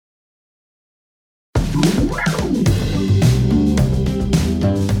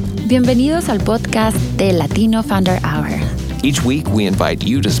Bienvenidos al podcast de Latino Founder Hour. Each week, we invite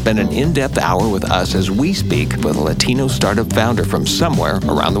you to spend an in-depth hour with us as we speak with a Latino startup founder from somewhere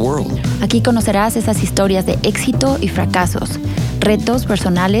around the world. Aquí conocerás esas historias de éxito y fracasos, retos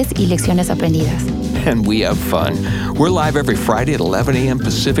personales y lecciones aprendidas. And we have fun. We're live every Friday at 11 a.m.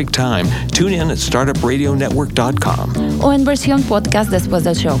 Pacific Time. Tune in at startupradionetwork.com. O en versión podcast después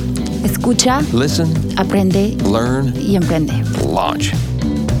del show. Escucha, listen, aprende, learn, y emprende. Launch.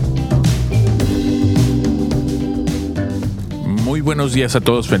 Muy buenos días a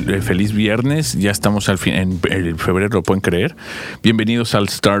todos, feliz viernes, ya estamos al fin, en febrero, ¿lo pueden creer? Bienvenidos al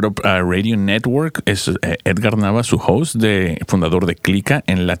Startup Radio Network, es Edgar Nava, su host, fundador de Clica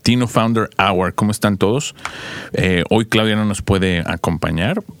en Latino Founder Hour. ¿Cómo están todos? Hoy Claudia no nos puede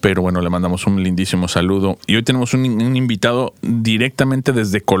acompañar, pero bueno, le mandamos un lindísimo saludo. Y hoy tenemos un invitado directamente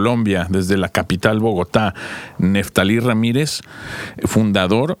desde Colombia, desde la capital Bogotá, Neftaly Ramirez,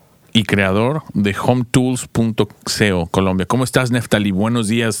 fundador y creador de Hometuls.co, Colombia. ¿Cómo estás, Neftaly? Buenos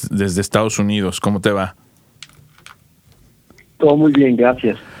días desde Estados Unidos. ¿Cómo te va? Todo muy bien,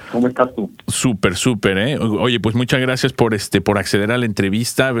 gracias. ¿Cómo estás tú? Súper, ¿eh? Oye, pues muchas gracias por acceder a la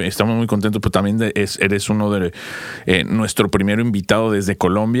entrevista. Estamos muy contentos, pero también eres uno de nuestro primero invitado desde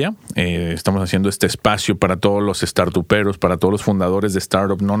Colombia. Estamos haciendo este espacio para todos los startuperos, para todos los fundadores de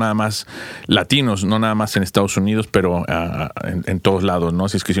startup, no nada más latinos, no nada más en Estados Unidos, pero en todos lados, ¿no?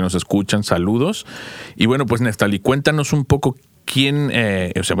 Así es que si nos escuchan, saludos. Y bueno, pues Neftaly, cuéntanos un poco quién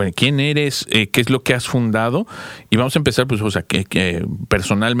eres, qué es lo que has fundado, y vamos a empezar, pues, que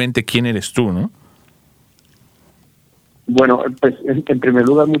personalmente, ¿quién eres tú, no? Bueno, pues en primer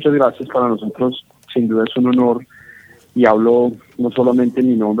lugar, muchas gracias. Para nosotros, sin duda, es un honor, y hablo no solamente en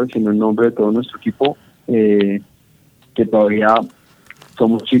mi nombre, sino en nombre de todo nuestro equipo, que todavía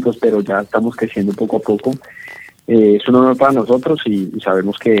somos chicos, pero ya estamos creciendo poco a poco. Es un honor para nosotros y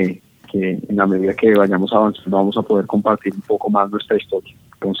sabemos que en la medida que vayamos avanzando vamos a poder compartir un poco más nuestra historia.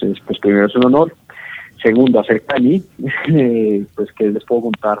 Entonces, pues primero es un honor. Segundo, acerca de mí, pues ¿qué les puedo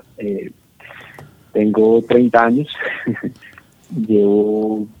contar? Tengo 30 años,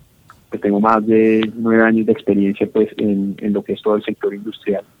 tengo más de 9 años de experiencia pues en lo que es todo el sector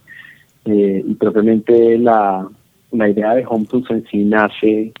industrial. Y propiamente la idea de Hometuls en sí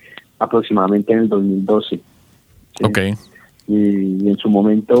nace aproximadamente en el 2012. ¿sí? Okay. Y en su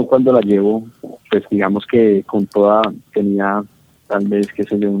momento, cuando la llevo, pues digamos que tenía tal vez,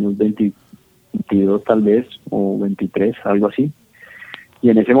 unos 22 tal vez, o 23, algo así.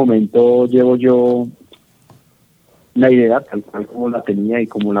 Y en ese momento llevo yo la idea, tal cual como la tenía y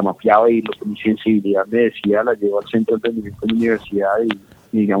como la mapeaba y lo que mi sensibilidad me decía, la llevo al centro de emprendimiento de la universidad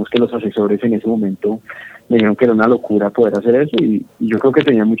y digamos que los asesores en ese momento me dijeron que era una locura poder hacer eso y yo creo que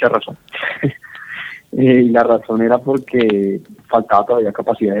tenía mucha razón. Y la razón era porque faltaba todavía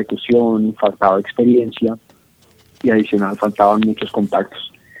capacidad de ejecución, faltaba experiencia y adicional faltaban muchos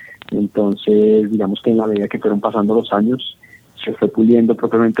contactos. Entonces, digamos que en la medida que fueron pasando los años, se fue puliendo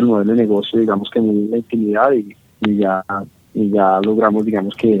propiamente el modelo de negocio, digamos que en la intimidad y ya logramos,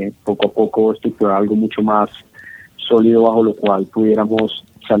 digamos que poco a poco estructurar algo mucho más sólido bajo lo cual pudiéramos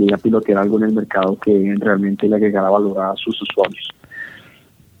salir a pilotear algo en el mercado que realmente le agregara valor a sus usuarios.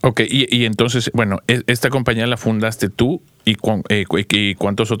 Ok, y entonces, bueno, esta compañía la fundaste tú y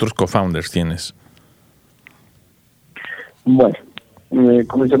 ¿cuántos otros co-founders tienes? Bueno,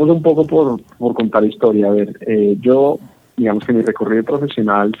 comencemos un poco por contar historia. A ver, yo, digamos que mi recorrido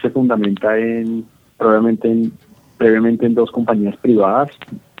profesional se fundamenta previamente en dos compañías privadas,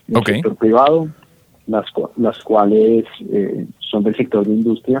 del sector privado, las cuales son del sector de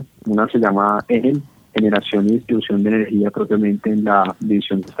industria. Una se llama EGEN, Generación y Distribución de Energía, propiamente en la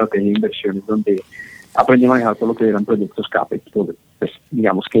División de Estrategia de Inversiones, donde aprendí a manejar todo lo que eran proyectos CAPEX, pues,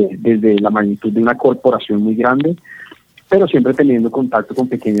 digamos que desde la magnitud de una corporación muy grande, pero siempre teniendo contacto con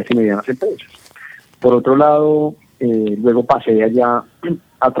pequeñas y medianas empresas. Por otro lado, luego pasé allá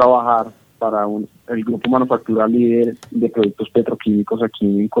a trabajar para el grupo manufactural líder de productos petroquímicos aquí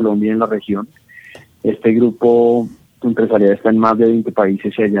en Colombia, en la región. Este grupo empresarial está en más de 20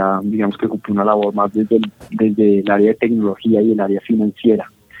 países y allá, digamos que cumple una labor más desde el área de tecnología y el área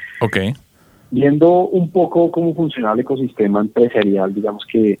financiera. Okay. Viendo un poco cómo funciona el ecosistema empresarial, digamos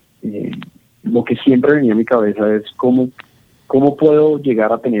que lo que siempre venía a mi cabeza es cómo puedo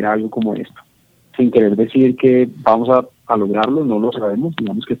llegar a tener algo como esto, sin querer decir que vamos a lograrlo, no lo sabemos,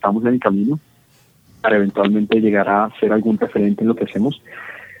 digamos que estamos en el camino para eventualmente llegar a ser algún referente en lo que hacemos,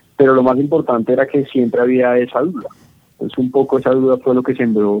 pero lo más importante era que siempre había esa duda. Entonces un poco esa duda fue lo que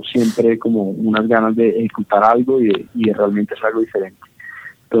sembró siempre como unas ganas de ejecutar algo y de realmente hacer algo diferente.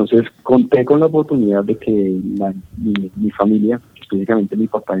 Entonces conté con la oportunidad de que mi familia, que específicamente mi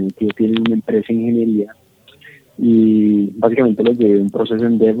papá y mi tío tienen una empresa de ingeniería y básicamente los llevé un proceso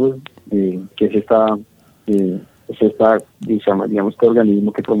en Endeavor, que es digamos, este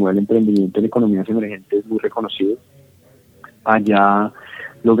organismo que promueve el emprendimiento en economías emergentes muy reconocido. Allá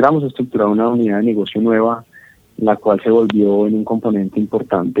logramos estructurar una unidad de negocio nueva, la cual se volvió en un componente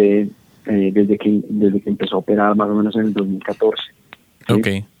importante desde que empezó a operar más o menos en el 2014. ¿sí?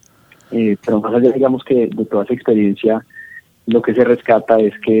 Okay. Pero más allá, digamos que de toda esa experiencia, lo que se rescata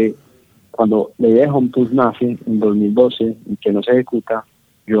es que cuando la idea de Hometuls nace en 2012 y que no se ejecuta,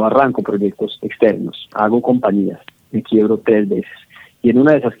 yo arranco proyectos externos, hago compañías, me quiebro 3 veces. Y en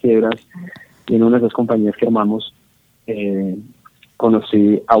una de esas quiebras, en una de esas compañías que armamos,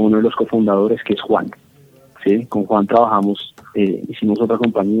 conocí a uno de los cofundadores, que es Juan. ¿sí? Con Juan trabajamos, hicimos otra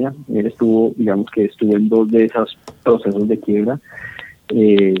compañía, él estuvo en 2 de esos procesos de quiebra.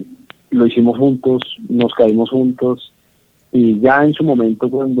 Lo hicimos juntos, nos caímos juntos, y ya en su momento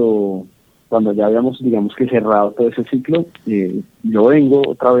cuando ya habíamos, digamos que cerrado todo ese ciclo, yo vengo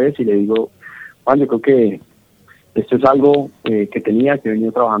otra vez y le digo, Juan, yo creo que esto es algo que he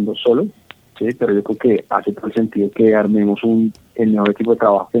venido trabajando solo, ¿sí? Pero yo creo que hace todo el sentido que armemos el mejor equipo de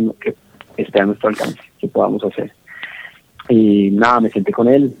trabajo que esté a nuestro alcance, que podamos hacer. Y nada, me senté con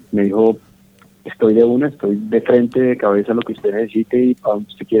él, me dijo, estoy de frente, de cabeza, lo que usted necesite, y para donde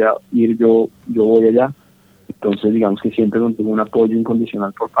usted quiera ir, yo voy allá. Entonces, digamos que siempre tuve un apoyo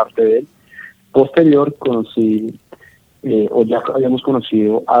incondicional por parte de él. Posterior, ya habíamos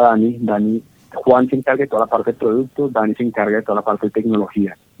conocido a Dani. Juan se encarga de toda la parte de productos, Dani se encarga de toda la parte de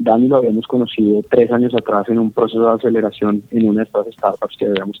tecnología. Dani lo habíamos conocido 3 años atrás en un proceso de aceleración en una de estas startups que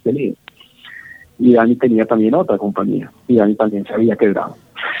habíamos tenido. Y Dani tenía también otra compañía, y Dani también se había quebrado.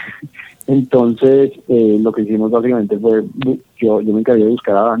 Entonces, lo que hicimos básicamente fue, yo me encargué de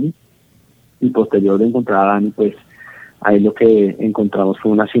buscar a Dani, y posterior de encontrar a Dani, pues ahí lo que encontramos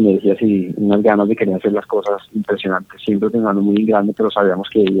fue unas sinergias y unas ganas de querer hacer las cosas impresionantes, siempre pensando muy grande, pero sabíamos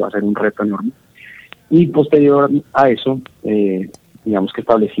que iba a ser un reto enorme. Y posterior a eso, digamos que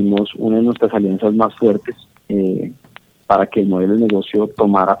establecimos una de nuestras alianzas más fuertes para que el modelo de negocio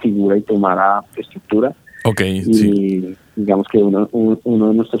tomara figura y tomara estructura. Okay, y sí. Digamos que uno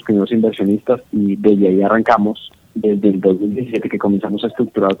de nuestros primeros inversionistas, y desde ahí arrancamos, desde el 2017 que comenzamos a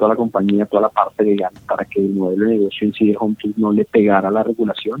estructurar toda la compañía, toda la parte legal, para que el modelo de negocio en sí de Hometuls no le pegara a la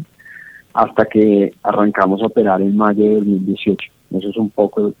regulación, hasta que arrancamos a operar en mayo de 2018. Eso es un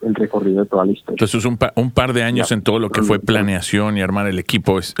poco el recorrido de toda la historia. Entonces, un par de años en todo lo que fue planeación y armar el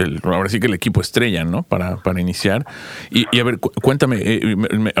equipo, ahora sí que el equipo estrella, ¿no? Para iniciar. Y a ver, cuéntame,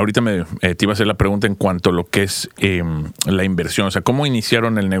 ahorita te iba a hacer la pregunta en cuanto a lo que es la inversión. O sea, ¿cómo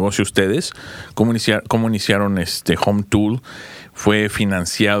iniciaron el negocio ustedes? ¿Cómo iniciaron Hometuls? ¿Fue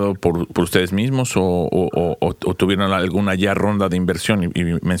financiado por ustedes mismos o tuvieron alguna ya ronda de inversión? Y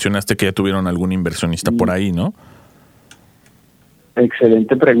mencionaste que ya tuvieron algún inversionista por ahí, ¿no?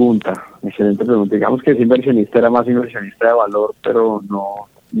 Excelente pregunta. Digamos que ese inversionista era más inversionista de valor, pero no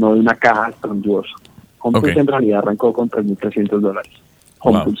de una caja escondiosa. Hometuls en realidad arrancó con $3,300.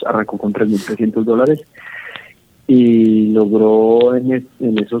 Hometuls arrancó con $3,300 y logró en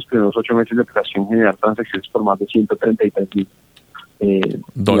esos primeros 8 meses de operación generar transacciones por más de $133,000.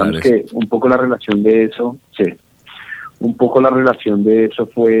 Digamos que un poco la relación de eso,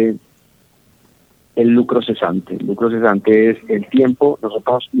 fue el lucro cesante. El lucro cesante es el tiempo.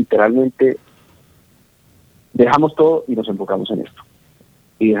 Nosotros literalmente dejamos todo y nos enfocamos en esto.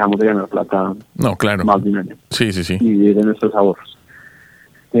 Y dejamos de ganar plata más de un año. Sí. Y vivir de nuestros ahorros.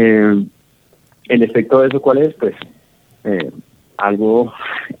 El efecto de eso, ¿cuál es? Pues algo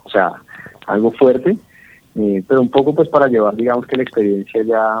fuerte, pero un poco pues para llevar, digamos que la experiencia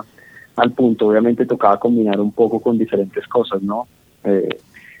ya al punto. Obviamente tocaba combinar un poco con diferentes cosas, ¿no?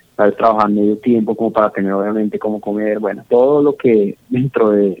 Sabes, trabajar medio tiempo como para tener obviamente cómo comer, bueno, todo lo que dentro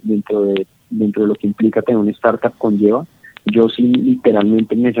de lo que implica tener una startup conlleva. Yo sí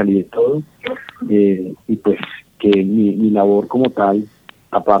literalmente me salí de todo, y pues que mi labor como tal,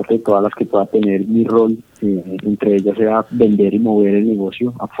 aparte de todas las que pueda tener, mi rol, entre ellas era vender y mover el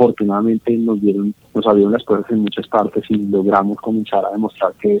negocio. Afortunadamente nos abrieron las puertas en muchas partes y logramos comenzar a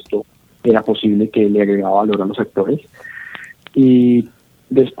demostrar que esto era posible, que le agregaba valor a los sectores. Y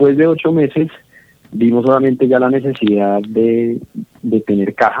después de 8 meses vimos obviamente ya la necesidad de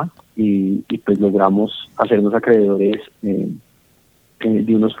tener caja y pues logramos hacernos acreedores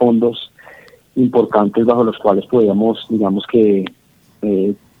de unos fondos importantes bajo los cuales podíamos, digamos que,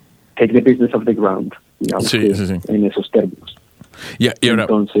 take the business off the ground, digamos en esos términos. Y ahora,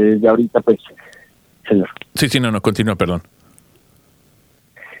 entonces ya ahorita pues, señor. Continúa, perdón.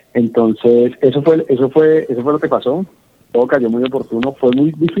 Entonces eso fue lo que pasó. todo cayó muy oportuno. Fue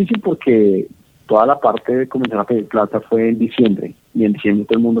muy difícil porque toda la parte de comenzar a pedir plata fue en diciembre, y en diciembre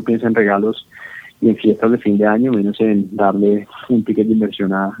todo el mundo piensa en regalos y en fiestas de fin de año, menos en darle un ticket de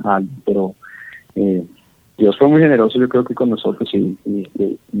inversión a alguien. Pero Dios fue muy generoso, yo creo que con nosotros, y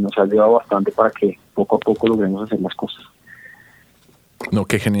nos ha ayudado bastante para que poco a poco logremos hacer las cosas. No,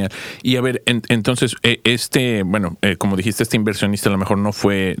 qué genial. Y a ver, entonces, como dijiste, este inversionista a lo mejor no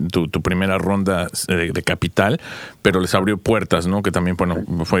fue tu primera ronda de capital, pero les abrió puertas, ¿no? Que también, bueno,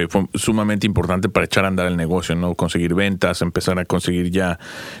 fue sumamente importante para echar a andar el negocio, ¿no? Conseguir ventas, empezar a conseguir ya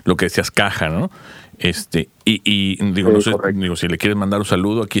lo que decías, caja, ¿no? No sé, si le quieres mandar un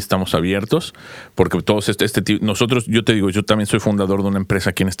saludo, aquí estamos abiertos, porque todos nosotros, yo te digo, yo también soy fundador de una empresa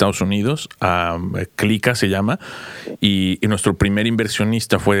aquí en Estados Unidos, Clica se llama, y nuestro primer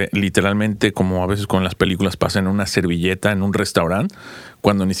inversionista fue literalmente, como a veces con las películas pasa, en una servilleta en un restaurante,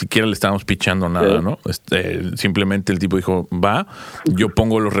 cuando ni siquiera le estábamos pichando nada, ¿no? Simplemente el tipo dijo, va, yo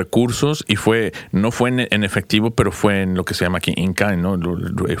pongo los recursos, y no fue en efectivo, pero fue en lo que se llama aquí Inca, ¿no?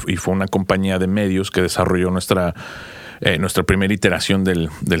 Y fue una compañía de medios que desarrolló nuestra primera iteración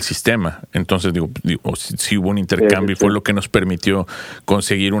del sistema. Entonces, digo, sí hubo un intercambio, y fue lo que nos permitió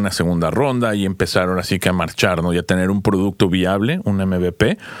conseguir una segunda ronda y empezar ahora sí que a marchar, ¿no? Y a tener un producto viable, un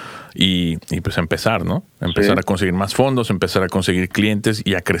MVP, y pues empezar, ¿no? Empezar a conseguir más fondos, empezar a conseguir clientes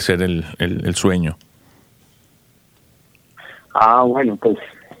y a crecer el sueño. Bueno, pues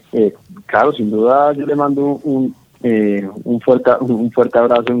claro, sin duda yo le mando un fuerte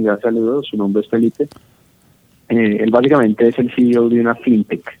abrazo y un gran saludo. Su nombre es Felipe. Él básicamente es el CEO de una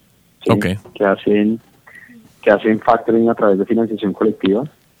fintech, ¿sí? Okay. que hacen factoring a través de financiación colectiva,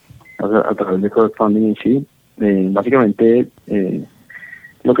 a través de crowdfunding en sí. Básicamente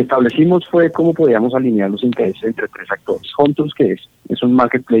lo que establecimos fue cómo podíamos alinear los intereses entre tres actores. Hometuls, que es un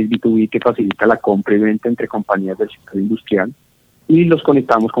marketplace B2B que facilita la compra y venta entre compañías del sector industrial, y los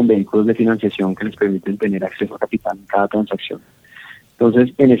conectamos con vehículos de financiación que les permiten tener acceso a capital en cada transacción.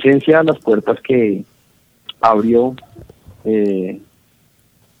 Entonces, en esencia, las puertas que abrió,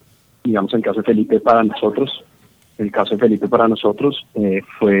 digamos, el caso de Felipe para nosotros,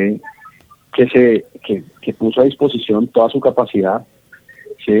 fue que puso a disposición toda su capacidad,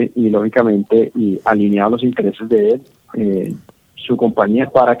 ¿sí? Y lógicamente, y alineado los intereses de él, su compañía,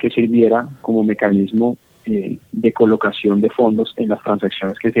 para que sirviera como mecanismo de colocación de fondos en las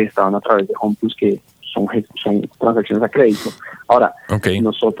transacciones que se estaban a través de Hometuls, que son transacciones a crédito. Ahora,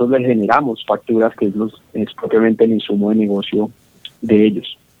 nosotros les generamos facturas, que es propiamente el insumo de negocio de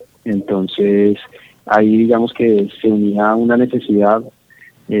ellos. Entonces, ahí digamos que se unía una necesidad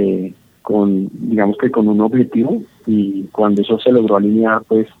con un objetivo, y cuando eso se logró alinear,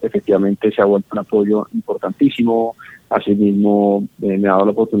 pues efectivamente se ha vuelto un apoyo importantísimo. Asimismo, me ha dado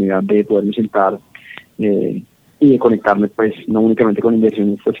la oportunidad de poderme sentar y de conectarme, pues no únicamente con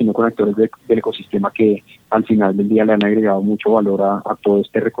inversionistas, sino con actores del ecosistema que al final del día le han agregado mucho valor a todo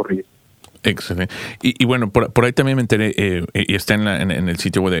este recorrido. Excelente. Y bueno, por ahí también me enteré, y está en el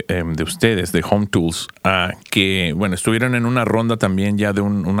sitio web de ustedes, de Hometuls, que, bueno, estuvieron en una ronda también ya de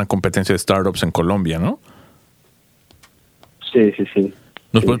una competencia de startups en Colombia, ¿no? Sí.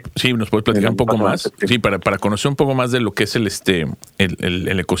 ¿Nos puedes platicar un poco más? Sí, para conocer un poco más de lo que es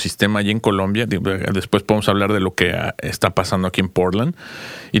el ecosistema allí en Colombia. Después podemos hablar de lo que está pasando aquí en Portland.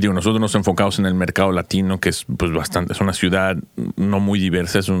 Y nosotros nos enfocamos en el mercado latino, que es pues bastante, es una ciudad no muy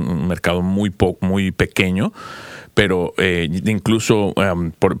diversa, es un mercado muy pequeño. Pero incluso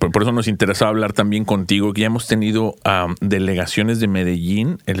por eso nos interesaba hablar también contigo, que ya hemos tenido delegaciones de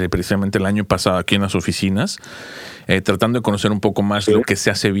Medellín, precisamente el año pasado aquí en las oficinas, tratando de conocer un poco más lo que se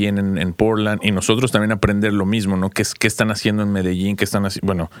hace bien en Portland, y nosotros también aprender lo mismo, ¿no? ¿Qué están haciendo en Medellín,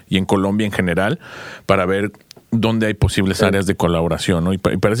 y en Colombia en general, para ver dónde hay posibles áreas de colaboración, ¿no? Y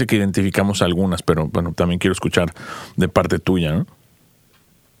parece que identificamos algunas, pero bueno, también quiero escuchar de parte tuya, ¿no?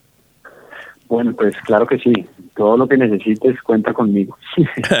 Bueno, pues claro que sí. Todo lo que necesites, cuenta conmigo.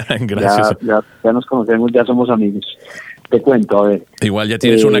 Gracias. Ya nos conocemos, ya somos amigos. Te cuento, a ver. Igual ya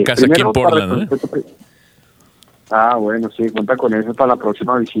tienes una casa aquí en Portland, ¿no? Bueno, sí, cuenta con eso para la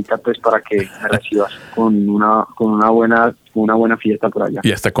próxima visita, pues para que me recibas con una buena fiesta por allá.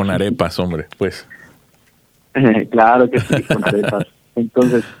 Y hasta con arepas, hombre, pues. Claro que sí, con arepas.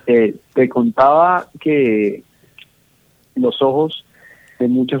 Entonces, te contaba que los ojos de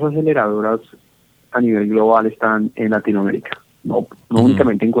muchas aceleradoras a nivel global están en Latinoamérica, no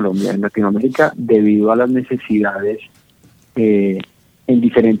únicamente en Colombia, en Latinoamérica, debido a las necesidades en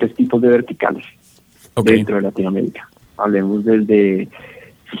diferentes tipos de verticales dentro de Latinoamérica. Hablemos desde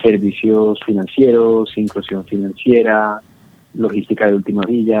servicios financieros, inclusión financiera, logística de última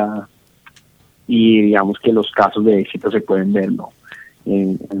milla, y digamos que los casos de éxito se pueden ver, ¿no?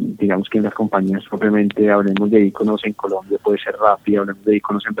 Digamos que en las compañías propiamente, hablemos de iconos en Colombia, puede ser Rappi, hablemos de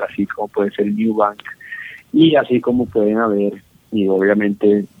iconos en Brasil, como puede ser Newbank, y así como pueden haber, y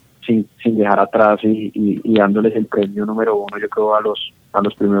obviamente sin dejar atrás y dándoles el premio número 1, yo creo, a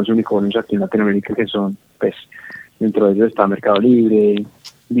los primeros unicornios aquí en Latinoamérica, que son, pues, dentro de ellos está Mercado Libre,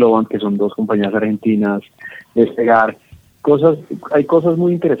 Globan, que son 2 compañías argentinas, Despegar, hay cosas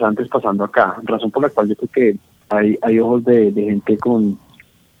muy interesantes pasando acá, razón por la cual yo creo que hay ojos de gente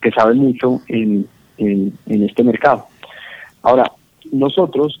que sabe mucho en este mercado. Ahora,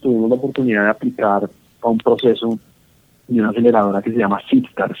 nosotros tuvimos la oportunidad de aplicar a un proceso de una aceleradora que se llama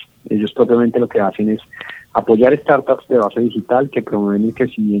Seedstars. Ellos propiamente lo que hacen es apoyar startups de base digital que promueven el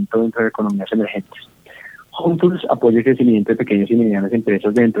crecimiento dentro de economías emergentes. Hometuls apoya el crecimiento de pequeñas y medianas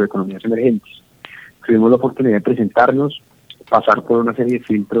empresas dentro de economías emergentes. Tuvimos la oportunidad de presentarnos, pasar por una serie de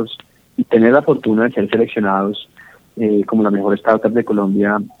filtros y tener la fortuna de ser seleccionados como la mejor startup de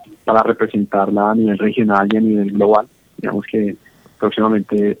Colombia para representarla a nivel regional y a nivel global. Digamos que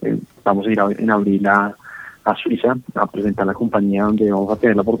próximamente vamos a ir en abril a Suiza a presentar la compañía, donde vamos a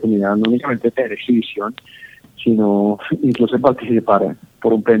tener la oportunidad no únicamente de tener exhibición, sino incluso de participar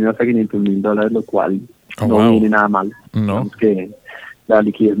por un premio hasta $500,000, lo cual no viene nada mal. No. Digamos que la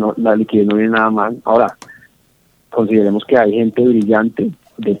liquidez no viene nada mal. Ahora, consideremos que hay gente brillante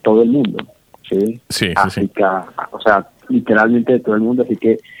de todo el mundo, ¿sí? África, o sea, literalmente de todo el mundo, así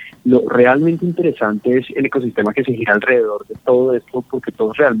que lo realmente interesante es el ecosistema que se gira alrededor de todo esto, porque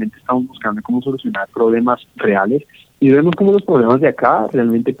todos realmente estamos buscando cómo solucionar problemas reales y vemos cómo los problemas de acá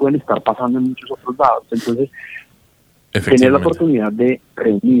realmente pueden estar pasando en muchos otros lados. Entonces, tener la oportunidad de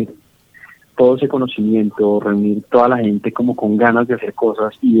reunir todo ese conocimiento, reunir toda la gente como con ganas de hacer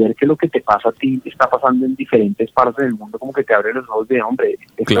cosas y ver que lo que te pasa a ti está pasando en diferentes partes del mundo, como que te abre los ojos de, hombre,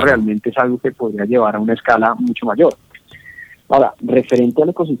 esto realmente es algo que podría llevar a una escala mucho mayor. Ahora, referente al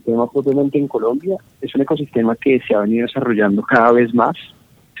ecosistema propiamente en Colombia, es un ecosistema que se ha venido desarrollando cada vez más,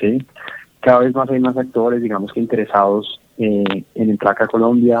 ¿sí? Cada vez más hay más actores, digamos que interesados en entrar acá a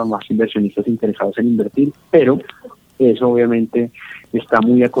Colombia, más inversionistas interesados en invertir, pero eso obviamente está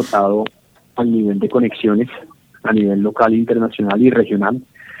muy acotado al nivel de conexiones, a nivel local, internacional y regional.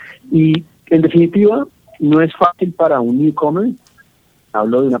 Y en definitiva, no es fácil para un newcomer,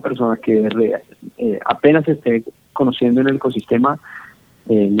 hablo de una persona que apenas esté conociendo en el ecosistema,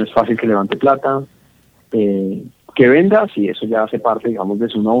 no es fácil que levante plata, que venda, sí, eso ya hace parte, digamos, de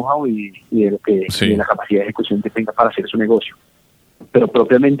su know-how y de lo que de la capacidad de ejecución que tenga para hacer su negocio. Pero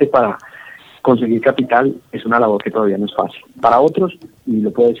propiamente para conseguir capital es una labor que todavía no es fácil. Para otros, y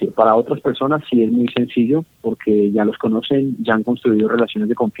lo puedo decir, para otras personas sí es muy sencillo porque ya los conocen, ya han construido relaciones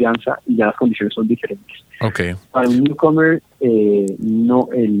de confianza y ya las condiciones son diferentes. Okay. Para un newcomer, no,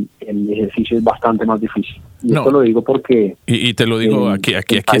 el ejercicio es bastante más difícil. Y esto lo digo porque... Y te lo digo, aquí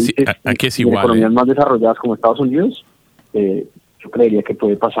es igual. En economías más desarrolladas como Estados Unidos, yo creería que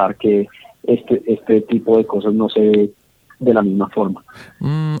puede pasar que este tipo de cosas no se ve de la misma forma.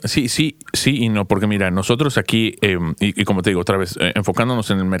 Sí y no, porque mira, nosotros aquí, y como te digo otra vez,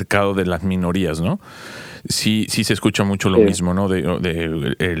 enfocándonos en el mercado de las minorías, ¿no? Sí se escucha mucho lo mismo, ¿no? Es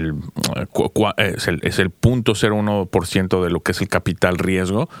el 0.01% de lo que es el capital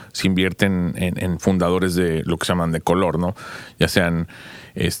riesgo, se invierten en fundadores de lo que se llaman de color, ¿no? Ya sean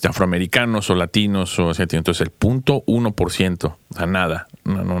afroamericanos o latinos o asiáticos. Entonces el 0.1%, o sea, nada,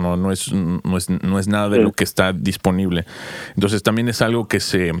 no es nada de lo que está disponible. Entonces también es algo que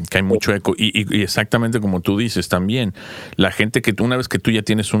hay mucho eco y exactamente como tú dices también, la gente que una vez que tú ya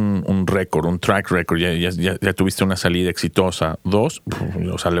tienes un récord, un track record, ya tuviste una salida exitosa, o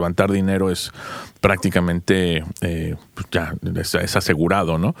sea, levantar dinero es prácticamente ya es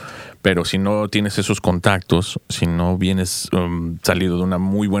asegurado, ¿no? Pero si no tienes esos contactos, si no vienes salido de una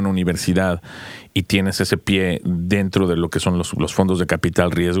muy buena universidad y tienes ese pie dentro de lo que son los fondos de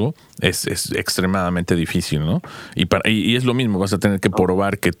capital riesgo, es extremadamente difícil, ¿no? Y es lo mismo, vas a tener que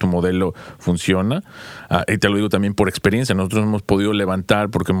probar que tu modelo funciona. Y te lo digo también por experiencia, nosotros hemos podido levantar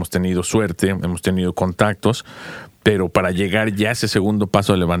porque hemos tenido suerte, hemos tenido contactos, pero para llegar ya a ese segundo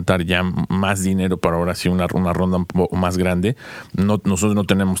paso de levantar ya más dinero para ahora sí una ronda un poco más grande, nosotros no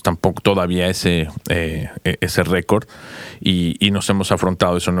tenemos tampoco todavía ese récord y nos hemos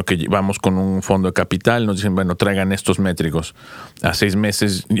afrontado eso, ¿no? Que vamos con un fondo de capital, nos dicen, bueno, traigan estos métricos. A 6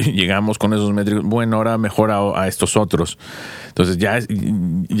 meses llegamos con esos métricos, bueno, ahora mejor a estos otros. Entonces ya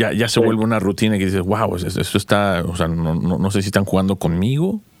se vuelve una rutina que dices, wow, eso está, o sea, no sé si están jugando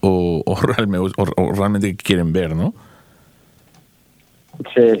conmigo o realmente quieren ver, ¿no?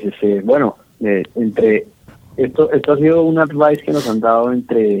 Sí. Bueno, entre esto ha sido un advice que nos han dado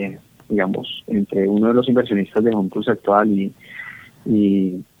entre digamos, entre uno de los inversionistas de Hometuls actual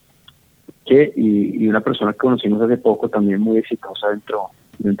y una persona que conocimos hace poco, también muy exitosa dentro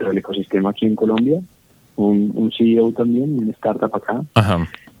del ecosistema aquí en Colombia, un CEO también, una startup acá. Ajá.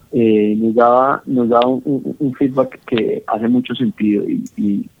 Nos daba un feedback que hace mucho sentido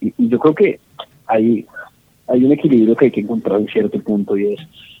y yo creo que hay un equilibrio que hay que encontrar en cierto punto, y es,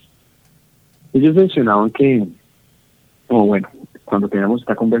 ellos mencionaban que, cuando teníamos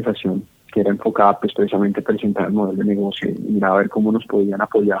esta conversación que era enfocada pues precisamente a presentar el modelo de negocio y mirar a ver cómo nos podían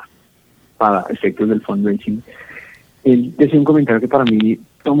apoyar para efectos del fundraising, él decía un comentario que para mí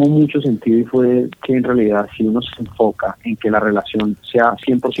tomó mucho sentido, y fue que en realidad si uno se enfoca en que la relación sea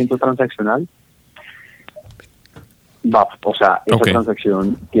 100% transaccional, esa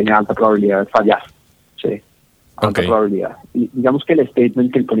transacción tiene alta probabilidad de fallar, ¿sí? Alta probabilidad. Y digamos que el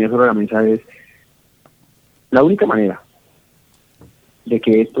statement que él ponía sobre la mesa es: la única manera de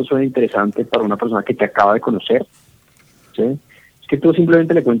que esto suene interesante para una persona que te acaba de conocer, ¿sí?, es que tú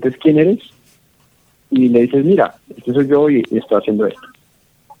simplemente le cuentes quién eres y le dices: mira, este soy yo y estoy haciendo esto.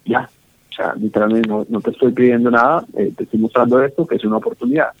 Ya, o sea, literalmente no te estoy pidiendo nada, te estoy mostrando esto, que es una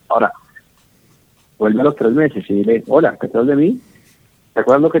oportunidad. Ahora, vuelve a los 3 meses y dile: hola, ¿qué tal de mí? ¿Te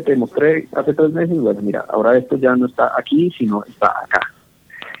acuerdas lo que te mostré hace 3 meses? Bueno, mira, ahora esto ya no está aquí, sino está acá.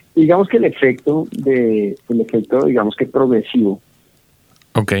 Y digamos que el efecto, digamos que progresivo,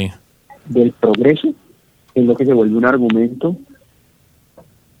 del progreso, es lo que se vuelve un argumento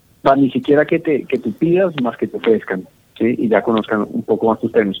para ni siquiera que tú pidas, más que te ofrezcan, ¿sí? Y ya conozcan un poco más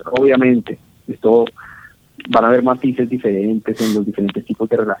tus términos. Obviamente, esto van a haber matices diferentes en los diferentes tipos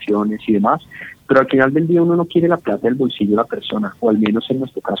de relaciones y demás, pero al final del día uno no quiere la plata del bolsillo de la persona, o al menos en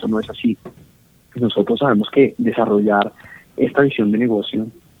nuestro caso no es así. Nosotros sabemos que desarrollar esta visión de negocio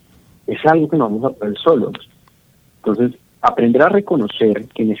es algo que no vamos a poder solos. Entonces, aprender a reconocer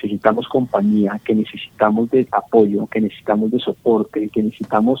que necesitamos compañía, que necesitamos de apoyo, que necesitamos de soporte, que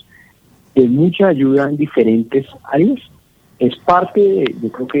necesitamos de mucha ayuda en diferentes áreas, es parte,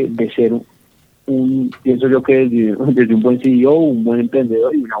 yo creo que, de ser pienso yo que desde un buen CEO, un buen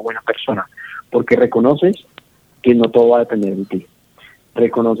emprendedor y una buena persona, porque reconoces que no todo va a depender de ti.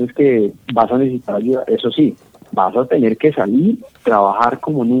 Reconoces que vas a necesitar ayuda, eso sí, vas a tener que salir, trabajar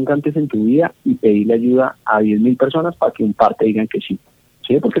como nunca antes en tu vida y pedirle ayuda a 10,000 personas para que un par te digan que sí.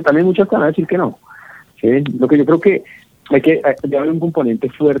 ¿Sí? Porque también muchas te van a decir que no. ¿Sí? Lo que yo creo que debe haber un componente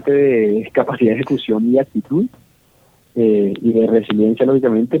fuerte de capacidad de ejecución y de actitud y de resiliencia,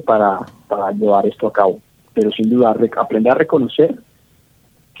 lógicamente, para llevar esto a cabo. Pero sin duda, aprender a reconocer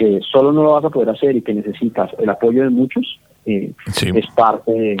que solo no lo vas a poder hacer y que necesitas el apoyo de muchos, es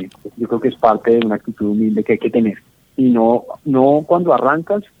parte, yo creo que es parte de una actitud humilde que hay que tener, y no cuando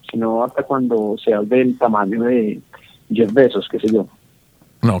arrancas, sino hasta cuando seas del tamaño de Jeff Bezos, qué sé yo.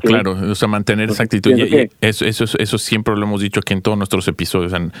 No, ¿sí? Claro, o sea, mantener esa actitud, y eso siempre lo hemos dicho aquí en todos nuestros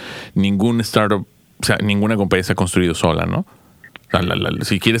episodios. O sea, ningún startup, o sea, ninguna compañía se ha construido sola, ¿no? O sea,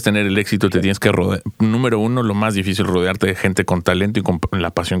 si quieres tener el éxito, te tienes que rodear. Número uno, lo más difícil, rodearte de gente con talento y con la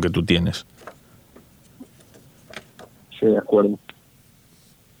pasión que tú tienes. Sí, de acuerdo.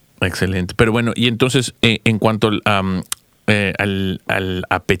 Excelente. Pero bueno, y entonces, en cuanto al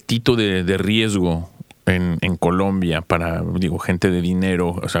apetito de riesgo en Colombia para, gente de dinero,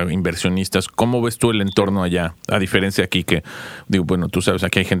 o sea, inversionistas, ¿cómo ves tú el entorno allá? A diferencia aquí que, tú sabes,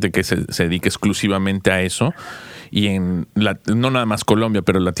 aquí hay gente que se dedica exclusivamente a eso, y no nada más Colombia,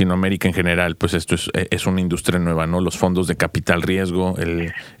 pero Latinoamérica en general, pues esto es una industria nueva, ¿no? Los fondos de capital riesgo,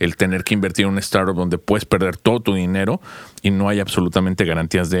 el tener que invertir en un startup donde puedes perder todo tu dinero y no hay absolutamente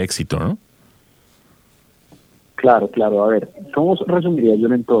garantías de éxito, ¿no? Claro. A ver, ¿cómo resumiría yo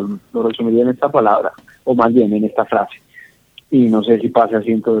el entorno? Lo resumiría en esta palabra, o más bien en esta frase. Y no sé si pasa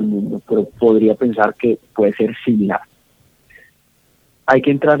así en todo el mundo, pero podría pensar que puede ser similar. Hay que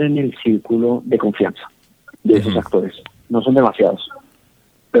entrar en el círculo de confianza de esos actores. No son demasiados,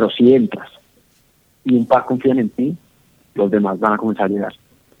 pero si entras y un par confían en ti, los demás van a comenzar a llegar,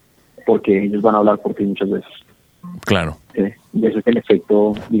 porque ellos van a hablar por ti muchas veces. Claro. Y eso es el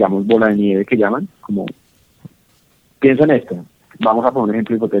efecto, digamos, bola de nieve que llaman, como... Piensa en esto. Vamos a poner un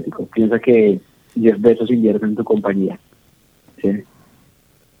ejemplo hipotético. Piensa que 10 Bezos invierte en tu compañía. ¿Sí?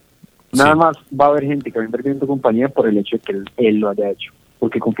 Nada más va a haber gente que va a invertir en tu compañía por el hecho de que él lo haya hecho,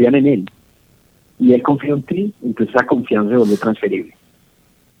 porque confían en él. Y él confía en ti, entonces esa confianza se vuelve transferible.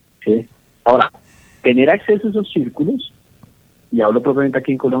 ¿Sí? Ahora, tener acceso a esos círculos, y hablo propiamente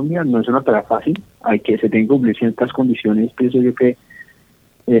aquí en Colombia, no es una tarea fácil. Se tienen que cumplir ciertas condiciones, pienso yo que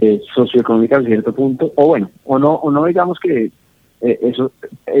socioeconómicas a cierto punto, o no digamos que eso,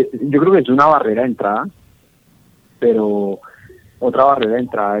 yo creo que es una barrera de entrada, pero otra barrera de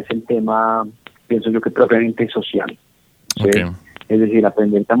entrada es el tema, pienso yo que propiamente social. ¿Sí? Okay. Es decir,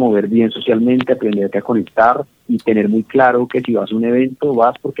 aprenderte a mover bien socialmente, aprenderte a conectar y tener muy claro que si vas a un evento,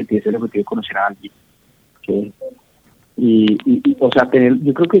 vas porque tienes el objetivo de conocer a alguien. ¿Sí? Y o sea,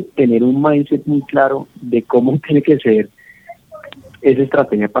 yo creo que tener un mindset muy claro de cómo tiene que ser esa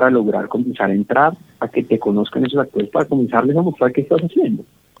estrategia para lograr comenzar a entrar, a que te conozcan esos actores, para comenzarles a mostrar qué estás haciendo.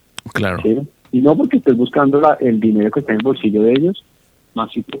 Claro. ¿Sí? Y no porque estés buscando el dinero que está en el bolsillo de ellos,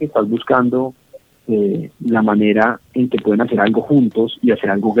 más sí porque estás buscando la manera en que pueden hacer algo juntos y hacer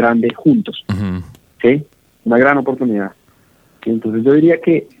algo grande juntos. Uh-huh. ¿Sí? Una gran oportunidad. ¿Sí? Entonces yo diría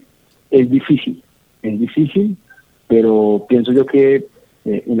que es difícil, pero pienso yo que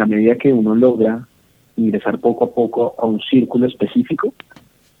en la medida que uno logra ingresar poco a poco a un círculo específico,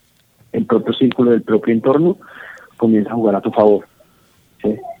 el propio círculo del propio entorno comienza a jugar a tu favor.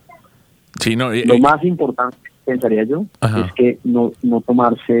 ¿Sí? Sí, no, Lo más importante, pensaría yo, ajá, es que no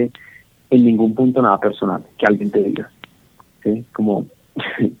tomarse en ningún punto nada personal que alguien te diga. ¿Sí? Como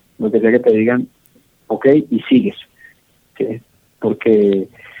lo que sea que te digan, ok, y sigues. ¿Sí? Porque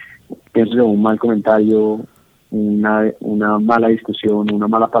pienso que un mal comentario, una mala discusión, una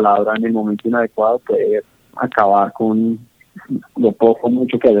mala palabra en el momento inadecuado puede acabar con lo poco o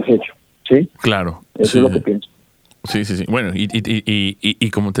mucho que hayas hecho. ¿Sí? claro. Eso Sí, es lo que pienso. Sí. Bueno,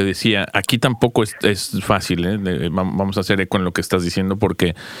 y como te decía, aquí tampoco es fácil, ¿eh? Vamos a hacer eco en lo que estás diciendo,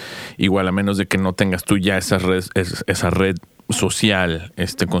 porque igual, a menos de que no tengas tú ya esa red social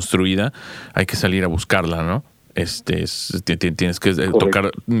construida, hay que salir a buscarla, ¿no? Tienes que tocar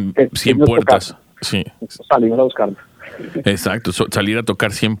 100 puertas. Sí. Salir a buscarla. Exacto, salir a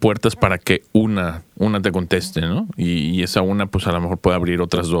tocar 100 puertas para que una te conteste, ¿no? Y esa una, pues a lo mejor puede abrir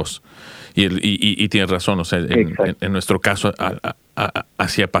otras dos. Y tienes razón, o sea, en nuestro caso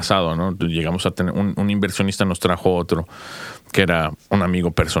así ha pasado, ¿no? Llegamos a tener un inversionista, nos trajo otro que era un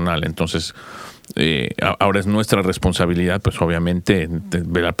amigo personal, entonces ahora es nuestra responsabilidad, pues obviamente,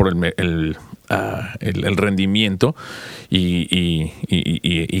 velar por el rendimiento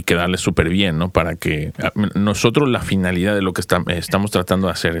y quedarle súper bien, ¿no? Para que nosotros, la finalidad de lo que estamos tratando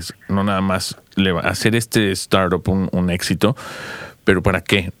de hacer es no nada más hacer este startup un éxito, pero ¿para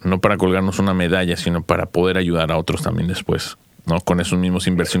qué? No para colgarnos una medalla, sino para poder ayudar a otros también después, ¿no? Con esos mismos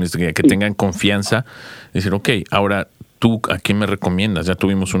inversionistas que tengan confianza, decir, ok, ahora tú, ¿a quién me recomiendas? Ya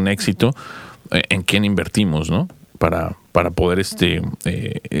tuvimos un éxito, ¿en quién invertimos, no? Para poder hacer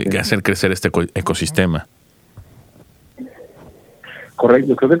crecer este ecosistema. Correcto,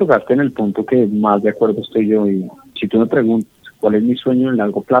 yo creo que tocaste en el punto que más de acuerdo estoy yo, y si tú me preguntas cuál es mi sueño en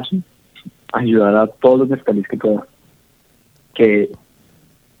largo plazo, ayudar a todos los neftalís que pueda,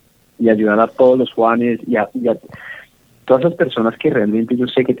 y ayudar a todos los Juanes y a todas esas personas que realmente yo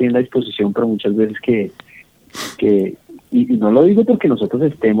sé que tienen la disposición, pero muchas veces y no lo digo porque nosotros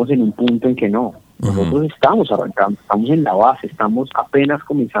estemos en un punto en que no, nosotros estamos arrancando, estamos en la base, estamos apenas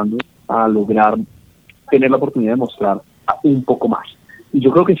comenzando a lograr tener la oportunidad de mostrar un poco más. Y yo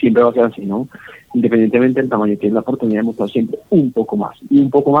creo que siempre va a ser así, ¿no? Independientemente del tamaño, tienes la oportunidad de mostrar siempre un poco más,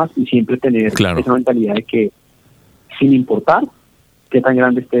 y siempre tener esa mentalidad de que sin importar qué tan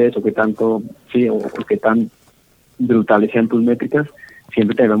grande estés o qué tanto, sí, o qué tan brutales sean tus métricas,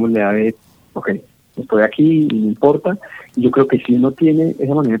 siempre tenemos la idea de, ok, estoy aquí y no importa. Y yo creo que si uno tiene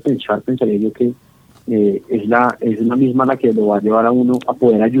esa manera de pensar, pensaría yo que es la misma la que lo va a llevar a uno a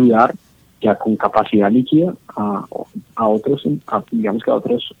poder ayudar ya con capacidad líquida a otros, digamos que a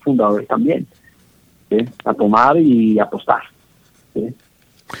otros fundadores también, ¿sí? A tomar y apostar, ¿sí?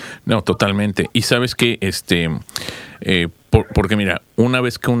 No, totalmente. Y sabes que porque mira, una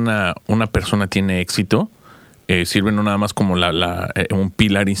vez que una persona tiene éxito, sirve no nada más como un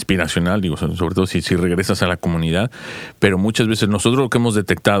pilar inspiracional, digo, sobre todo si regresas a la comunidad, pero muchas veces nosotros lo que hemos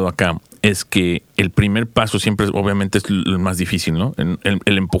detectado acá es que el primer paso siempre obviamente es el más difícil, ¿no?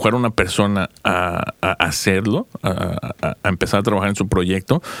 El empujar a una persona a hacerlo, a empezar a trabajar en su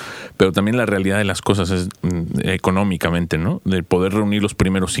proyecto, pero también la realidad de las cosas es económicamente, ¿no? De poder reunir los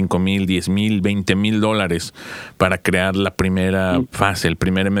primeros $5,000, $10,000, $20,000 para crear la primera fase, el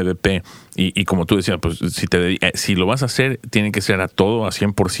primer MVP. Y como tú decías, pues si lo vas a hacer, tiene que ser a todo, a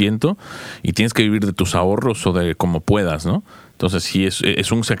 100%, y tienes que vivir de tus ahorros o de como puedas, ¿no? Entonces sí,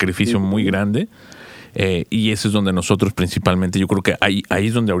 es un sacrificio muy grande, y ese es donde nosotros principalmente, yo creo que ahí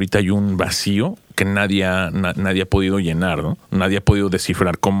es donde ahorita hay un vacío que nadie ha podido llenar, ¿no? Nadie ha podido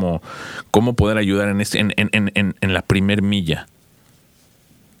descifrar cómo poder ayudar en la primer milla.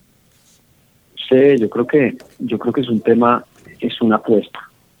 Sí, yo creo que es un tema, es una apuesta.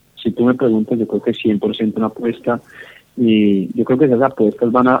 Si tú me preguntas, yo creo que es 100% una apuesta. Y yo creo que esas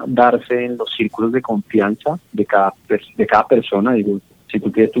apuestas van a darse en los círculos de confianza de cada persona. Digo, si tú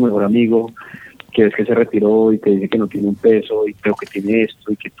tienes tu mejor amigo que ves que se retiró y te dice que no tiene un peso, pero que tiene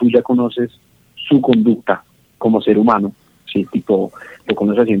esto, y que tú ya conoces su conducta como ser humano, sí, tipo, lo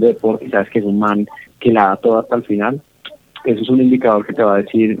conoces haciendo deporte y sabes que es un man que la da todo hasta el final, eso es un indicador que te va a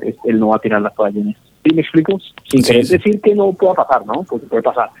decir, él no va a tirar la toalla en esto. ¿Sí me explico? Sin querer decir que no pueda pasar, ¿no? Porque puede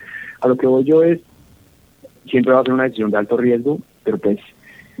pasar. A lo que voy yo es, siempre va a ser una decisión de alto riesgo, pero pues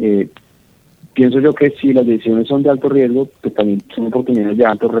pienso yo que si las decisiones son de alto riesgo, pues también son oportunidades de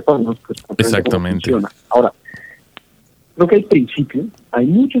altos retornos. Pues, exactamente. Ahora, creo que al principio hay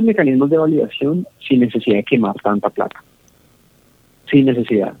muchos mecanismos de validación sin necesidad de quemar tanta plata. Sin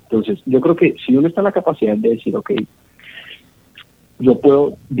necesidad. Entonces, yo creo que si uno está en la capacidad de decir, ok, yo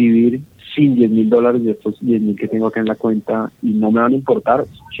puedo vivir sin $10,000 de estos 10,000 que tengo acá en la cuenta y no me van a importar,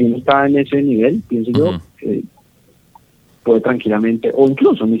 si uno está en ese nivel, pienso yo, puede tranquilamente, o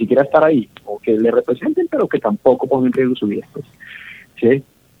incluso ni siquiera estar ahí, o que le representen, pero que tampoco pongan en riesgo su vida. Pues, ¿sí?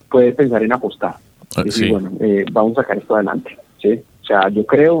 Puede pensar en apostar. Decir, bueno, vamos a sacar esto adelante. ¿Sí? O sea, yo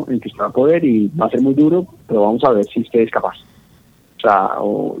creo en que usted va a poder y va a ser muy duro, pero vamos a ver si usted es capaz. O sea,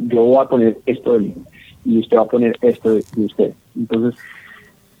 yo voy a poner esto de mí y usted va a poner esto de usted. Entonces,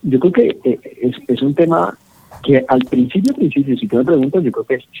 yo creo que es un tema que al principio, si tú me preguntas, yo creo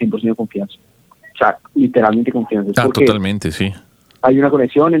que es 100% confianza. O sea, literalmente confianza. Totalmente, sí. Hay una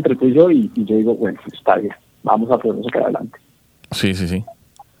conexión entre tú y yo yo digo, bueno, está bien, vamos a poderlo sacar adelante. Sí.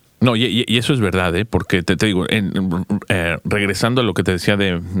 No, y eso es verdad, porque te digo, regresando a lo que te decía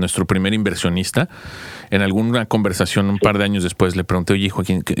de nuestro primer inversionista, en alguna conversación un par de años después le pregunté, oye,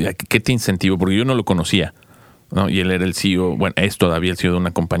 Joaquín, ¿qué te incentivó? Porque yo no lo conocía, ¿no? Y él era el CEO, bueno, es todavía el CEO de una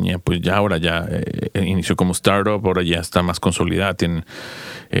compañía, pues ya ahora inició como startup, ahora ya está más consolidada,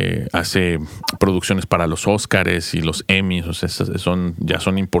 hace producciones para los Óscares y los Emmys, o sea, ya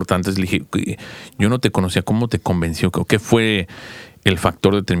son importantes. Le dije, yo no te conocía, ¿cómo te convenció? ¿Qué fue el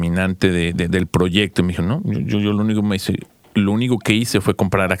factor determinante del proyecto? Y me dijo, no, yo lo único que hice fue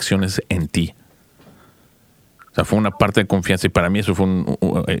comprar acciones en ti. O sea, fue una parte de confianza y para mí eso fue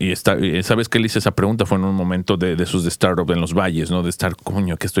esa vez que le hice esa pregunta fue en un momento de esos de startup en los valles, ¿no? De estar,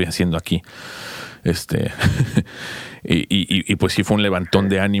 coño, ¿qué estoy haciendo aquí? Y pues sí fue un levantón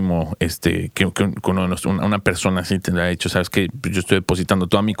de ánimo que una persona así te ha dicho, sabes que yo estoy depositando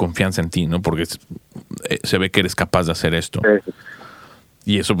toda mi confianza en ti, ¿no? Porque se ve que eres capaz de hacer esto.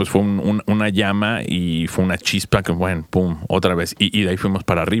 Y eso pues fue una llama y fue una chispa que, bueno, pum, otra vez. Y de ahí fuimos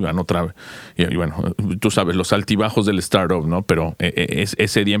para arriba, ¿no? Otra vez. Y bueno, tú sabes, los altibajos del startup, ¿no? Pero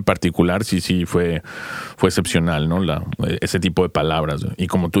ese día en particular sí fue excepcional, ¿no? Ese tipo de palabras. Y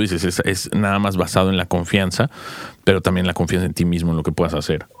como tú dices, es nada más basado en la confianza, pero también la confianza en ti mismo, en lo que puedas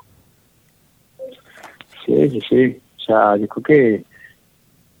hacer. Sí. O sea, yo creo que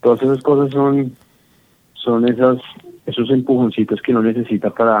todas esas cosas son esos empujoncitos que uno necesita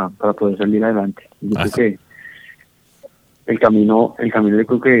para poder salir adelante. Yo creo que el camino yo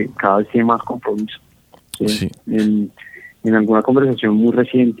creo que cada vez tiene más compromiso. ¿Sí? En alguna conversación muy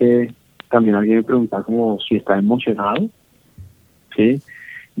reciente también alguien me preguntaba como si estaba emocionado, ¿sí?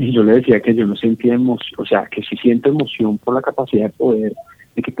 Y yo le decía que yo no sentía emoción, o sea, que sí siento emoción por la capacidad de poder,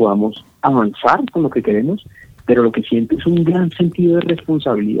 de que podamos avanzar con lo que queremos, pero lo que siento es un gran sentido de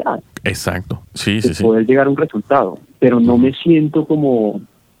responsabilidad. Exacto, sí. Poder llegar a un resultado, pero no me siento como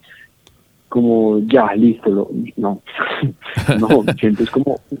ya, listo, no, siento es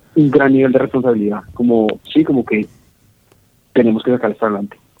como un gran nivel de responsabilidad, como que tenemos que sacar esto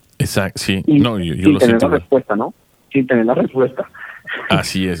adelante. Exacto, sí. Y no, yo sin lo tener siento. la respuesta, ¿no? Sin tener la respuesta.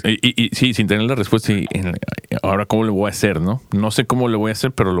 Así es. Y sí, sin tener la respuesta. Ahora, ¿cómo le voy a hacer, no? No sé cómo le voy a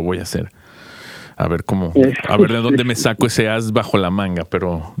hacer, pero lo voy a hacer. A ver de dónde me saco ese as bajo la manga,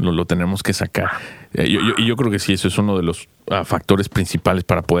 pero lo tenemos que sacar. Yo creo que sí, eso es uno de los factores principales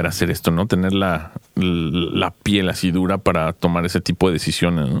para poder hacer esto, ¿no? Tener la piel así dura para tomar ese tipo de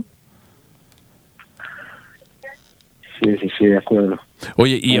decisiones, ¿no? Sí, de acuerdo.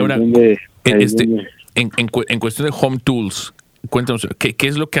 Oye, y ahora, en cuestión de Hometuls, cuéntanos, ¿qué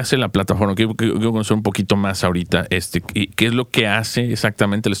es lo que hace la plataforma? Quiero conocer un poquito más ahorita. ¿Qué es lo que hace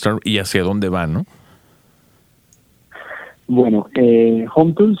exactamente el startup y hacia dónde va, no? Bueno,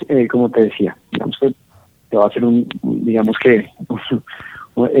 Hometuls, como te decía, digamos que te va a hacer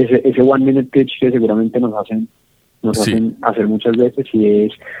ese one minute pitch que seguramente nos hacen hacer muchas veces, y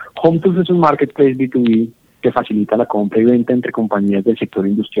es Hometuls es un marketplace B2B que facilita la compra y venta entre compañías del sector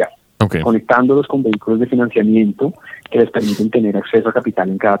industrial. Okay. Conectándolos con vehículos de financiamiento que les permiten tener acceso a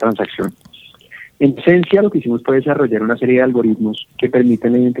capital en cada transacción. En esencia, lo que hicimos fue desarrollar una serie de algoritmos que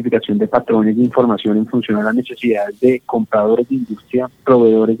permiten la identificación de patrones de información en función a las necesidades de compradores de industria,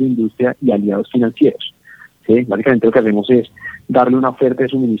 proveedores de industria y aliados financieros. ¿Sí? Básicamente lo que hacemos es darle una oferta de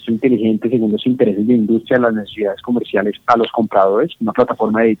suministro inteligente según los intereses de industria, las necesidades comerciales a los compradores, una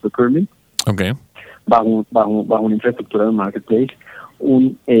plataforma de procurement, bajo una infraestructura de un marketplace.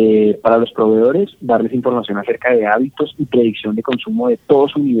 Para los proveedores, darles información acerca de hábitos y predicción de consumo de todo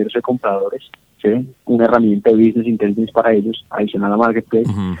su universo de compradores, ¿sí? Una herramienta de business intelligence para ellos, adicional a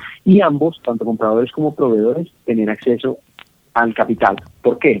marketplace, y ambos, tanto compradores como proveedores, tener acceso al capital.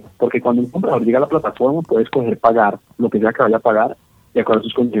 ¿Por qué? Porque cuando un comprador llega a la plataforma, puede escoger pagar lo que sea que vaya a pagar de acuerdo a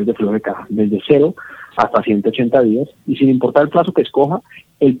sus condiciones de flujo de caja, desde 0 hasta 180 días, y sin importar el plazo que escoja,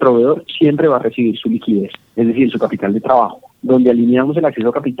 el proveedor siempre va a recibir su liquidez, es decir, su capital de trabajo, donde alineamos el acceso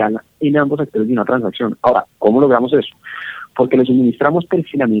a capital en ambos actores de una transacción. Ahora, ¿cómo logramos eso? Porque le suministramos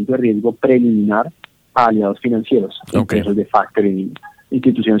perfilamiento de riesgo preliminar a aliados financieros, empresas de factoring,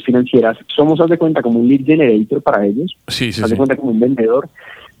 instituciones financieras. Somos, haz de cuenta, como un lead generator para ellos, haz de cuenta como un vendedor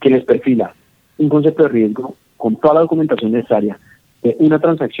que les perfila un concepto de riesgo con toda la documentación necesaria de una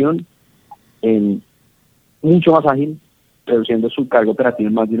transacción mucho más ágil, reduciendo su carga operativa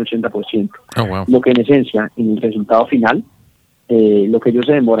en más de un 80%. Lo que en esencia, en el resultado final, lo que ellos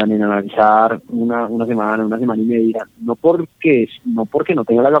se demoran en analizar una semana y media, no porque no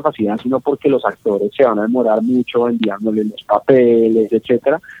tenga la capacidad, sino porque los actores se van a demorar mucho enviándoles los papeles,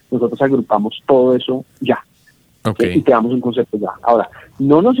 etcétera. Nosotros agrupamos todo eso ya. Y te damos un concepto ya. Ahora,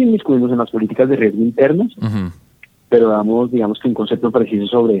 no nos inmiscuimos en las políticas de riesgo internas, pero damos, digamos, que un concepto preciso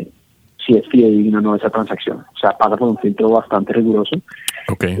sobre si es fidedigna o no esa transacción. O sea, pasa por un filtro bastante riguroso.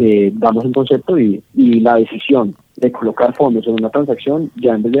 Damos un concepto y la decisión de colocar fondos en una transacción,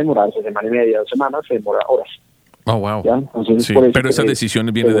 ya en vez de demorarse semana y media, 2 semanas, se demora horas. ¿Ya? Entonces, sí, pero esa decisión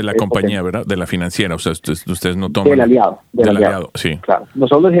viene de la compañía, ¿verdad? De la financiera, o sea, ustedes no toman... Del aliado, sí. Claro.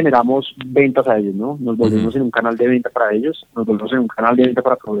 Nosotros generamos ventas a ellos, ¿no? Nos volvemos en un canal de venta para ellos, nos volvemos en un canal de venta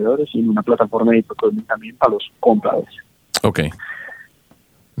para proveedores y en una plataforma de procurement también para los compradores.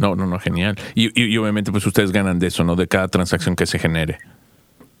 No, genial. Y obviamente pues ustedes ganan de eso, ¿no? De cada transacción que se genere.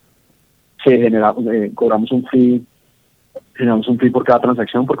 Cobramos un fee por cada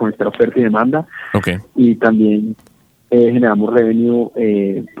transacción por cometer oferta y demanda. Y también generamos revenue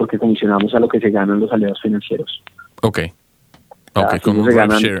porque comisionamos a lo que se ganan los aliados financieros. Con un rev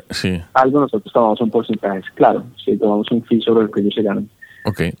share, sí. Algo nosotros tomamos un porcentaje, claro, sí, tomamos un fee sobre lo que ellos se ganan.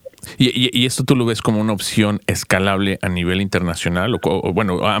 ¿Y esto tú lo ves como una opción escalable a nivel internacional? O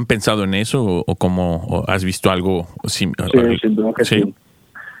bueno, ¿han pensado en eso o cómo has visto algo similar? Sí, sin duda que sí.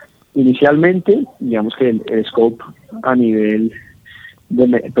 Inicialmente, digamos que el scope a nivel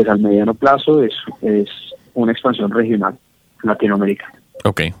pues al mediano plazo es una expansión regional en Latinoamérica.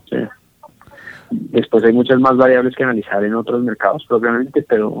 Sí. Después hay muchas más variables que analizar en otros mercados propiamente,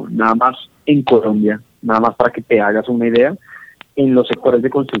 pero nada más en Colombia, nada más para que te hagas una idea, en los sectores de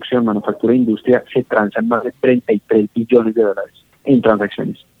construcción, manufactura e industria se transan más de $33 billones en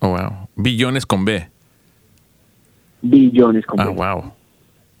transacciones. ¿Billones con B? Billones con B.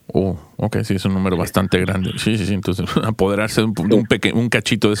 Sí, es un número bastante grande. Sí. Entonces, apoderarse de un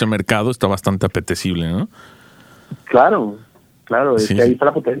cachito de ese mercado está bastante apetecible, ¿no? Claro, es que ahí está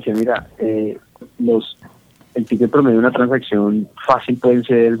la potencia. Mira, el ticket promedio de una transacción fácil pueden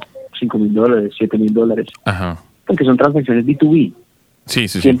ser $5,000, $7,000. Porque son transacciones B2B.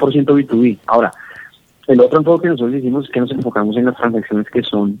 100% B2B. Ahora, el otro enfoque que nosotros hicimos es que nos enfocamos en las transacciones que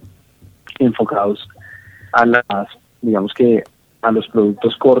son enfocados a los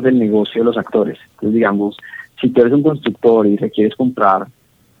productos core del negocio de los actores. Entonces, digamos, si tú eres un constructor y requieres comprar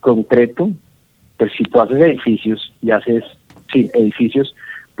concreto, pues si tú haces edificios,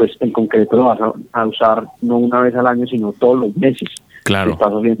 pues el concreto lo vas a usar no una vez al año, sino todos los meses. Estás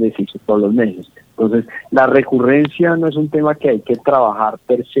haciendo edificios todos los meses. Entonces, la recurrencia no es un tema que hay que trabajar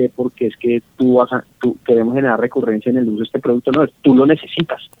per se, porque es que tú queremos generar recurrencia en el uso de este producto, no, tú lo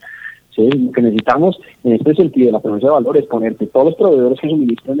necesitas. ¿Sí? Lo que necesitamos en este sentido de la promesa de valor es ponerte todos los proveedores que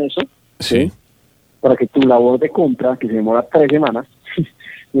suministran eso, ¿sí? Para que tu labor de compra, que se demora 3 semanas,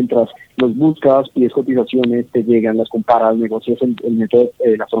 mientras los buscas, pides cotizaciones, te llegan, las comparas, negocias el método,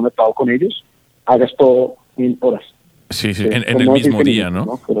 la forma de pago con ellos, hagas todo en horas. En el mismo día,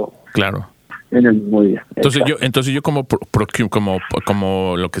 ¿no? Pero claro. En el mismo día. Entonces yo como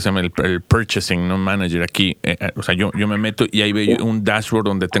lo que se llama el purchasing, no manager aquí, o sea, yo me meto y ahí veo un dashboard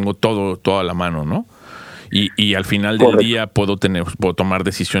donde tengo todo a la mano, ¿no? Y al final del día puedo tomar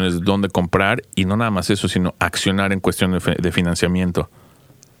decisiones de dónde comprar, y no nada más eso, sino accionar en cuestión de financiamiento.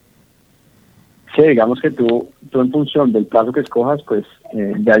 Sí, digamos que tú en función del plazo que escojas, pues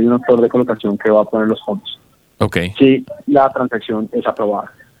ya hay un autor de colocación que va a poner los fondos. Ok. Sí, la transacción es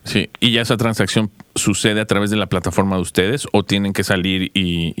aprobada. Sí, ¿y ya esa transacción sucede a través de la plataforma de ustedes o tienen que salir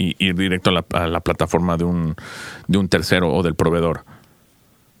y ir directo a la plataforma de un tercero o del proveedor?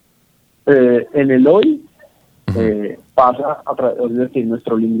 En el hoy pasa, es decir,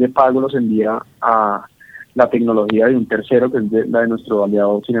 nuestro link de pago los envía a la tecnología de un tercero, que es la de nuestro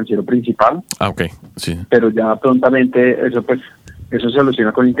aliado financiero principal. Ah, ok, sí. Pero ya prontamente eso se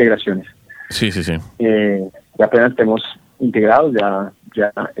soluciona con integraciones. Sí. Ya apenas estemos integrados, ya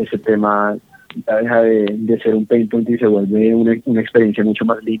ese tema ya deja de ser un pain point y se vuelve una experiencia mucho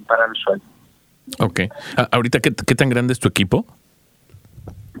más lean para el usuario. Ok. ¿Ahorita qué tan grande es tu equipo?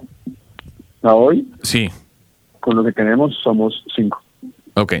 A hoy, Sí. con lo que tenemos, somos 5.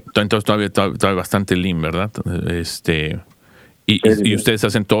 Ok, entonces todavía bastante lean, ¿verdad? Y ustedes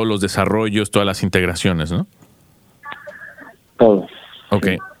hacen todos los desarrollos, todas las integraciones, ¿no? Todos. Ok.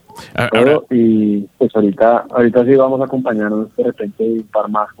 Sí. Ahora, Y pues ahorita sí vamos a acompañarnos de repente un par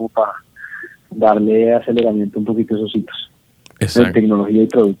más como para darle aceleramiento un poquito a esos hitos. exacto. De tecnología y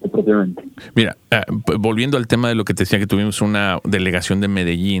producto propiamente. Mira, volviendo al tema de lo que te decía, que tuvimos una delegación de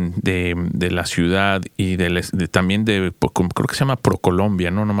Medellín, de la ciudad y también creo que se llama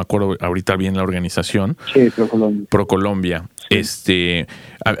Procolombia, ¿no? No me acuerdo ahorita bien la organización. Sí, Procolombia. Procolombia. Sí.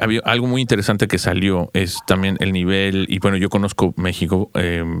 Había algo muy interesante que salió, es también el nivel, y bueno, yo conozco México,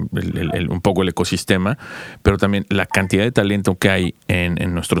 un poco el ecosistema, pero también la cantidad de talento que hay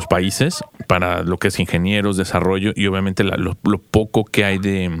en nuestros países para lo que es ingenieros, desarrollo y obviamente lo poco que hay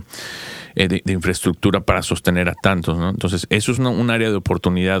de infraestructura para sostener a tantos, ¿no? Entonces, eso es un área de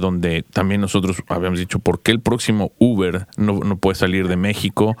oportunidad donde también nosotros habíamos dicho, ¿por qué el próximo Uber no puede salir de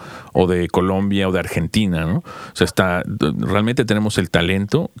México o de Colombia o de Argentina, ¿no? O sea, realmente tenemos el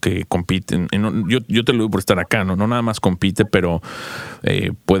talento que compite. Yo te lo digo por estar acá, ¿no? No nada más compite, pero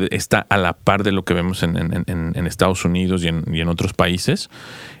está a la par de lo que vemos en Estados Unidos y en otros países.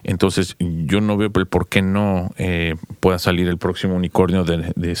 Entonces, yo no veo el por qué no pueda salir el próximo unicornio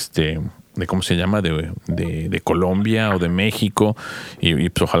de ¿cómo se llama? De Colombia o de México y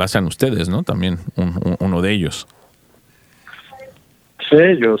pues ojalá sean ustedes, ¿no? También uno de ellos. Sí,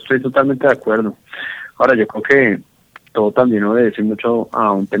 yo estoy totalmente de acuerdo. Ahora, yo creo que todo también obedece mucho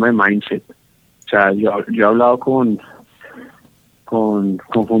a un tema de mindset. O sea, yo he hablado con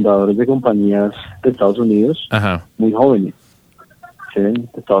fundadores de compañías de Estados Unidos. Ajá. Muy jóvenes. ¿Sí?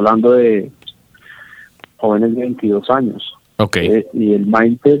 Te estoy hablando de jóvenes de 22 años. Okay. Y el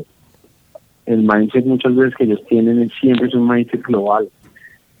mindset muchas veces que ellos tienen siempre es un mindset global.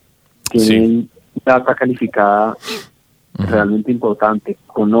 Tienen data calificada realmente importante,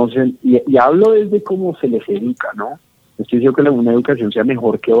 conocen, y hablo desde cómo se les educa, ¿no? No estoy diciendo que una educación sea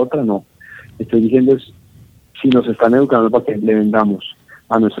mejor que otra, no. Estoy diciendo es si nos están educando para que le vendamos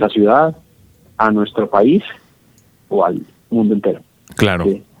a nuestra ciudad, a nuestro país o al mundo entero. Claro,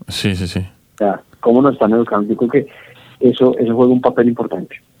 sí. O sea, cómo nos están educando, yo creo que eso juega un papel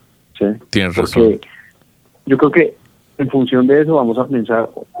importante. ¿Sí? Tienes razón. Porque yo creo que en función de eso vamos a pensar,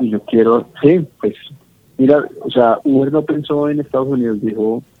 y yo quiero, pues, mira, o sea, Uber no pensó en Estados Unidos,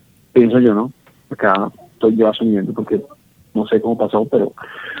 pienso yo, ¿no? Acá estoy yo asumiendo porque no sé cómo pasó, pero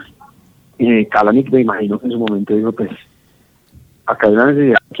Kalanick me imagino que en su momento dijo, pues, acá hay una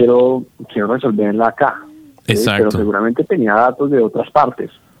necesidad, quiero resolverla acá. ¿Sí? Exacto. Pero seguramente tenía datos de otras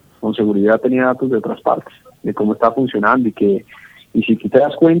partes, con seguridad tenía datos de otras partes, de cómo está funcionando y si tú te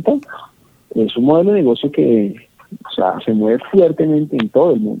das cuenta, es un modelo de negocio que, o sea, se mueve fuertemente en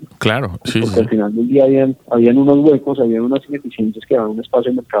todo el mundo. Claro, sí. Porque al final del día habían unos huecos, habían unas ineficiencias que daban un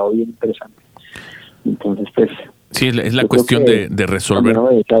espacio de mercado bien interesante. Entonces, pues... Sí, es la cuestión de resolver...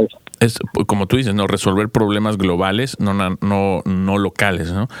 Es como tú dices, no, resolver problemas globales, no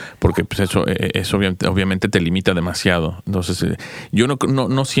locales, ¿no? Porque pues eso obviamente te limita demasiado. Entonces, yo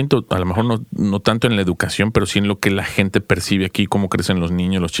no siento, a lo mejor no tanto en la educación, pero sí en lo que la gente percibe aquí, cómo crecen los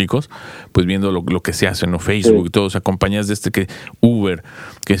niños, los chicos, pues viendo lo que se hace, ¿no? Facebook y todo, o sea, compañías que Uber,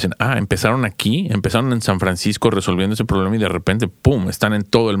 que dicen, empezaron en San Francisco resolviendo ese problema y de repente, ¡pum!, están en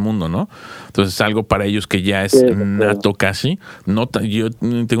todo el mundo, ¿no? Entonces, algo para ellos que ya es nato casi. Yo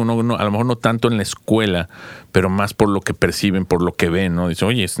tengo a lo mejor no tanto en la escuela, pero más por lo que perciben, por lo que ven, ¿no? Dicen,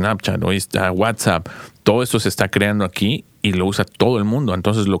 oye, Snapchat, oye, WhatsApp, todo esto se está creando aquí y lo usa todo el mundo.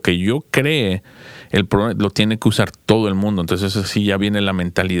 Entonces, lo que yo cree, el programa lo tiene que usar todo el mundo. Entonces, así ya viene la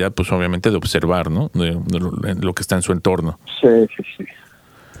mentalidad, pues obviamente, de observar, ¿no? De lo que está en su entorno. Sí.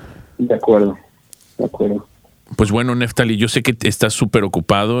 De acuerdo. Pues bueno, Neftaly, yo sé que estás súper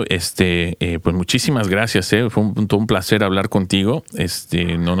ocupado. Pues muchísimas gracias. Fue todo un placer hablar contigo.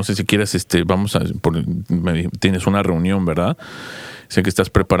 No sé si quieras, tienes una reunión, ¿verdad? Sé que estás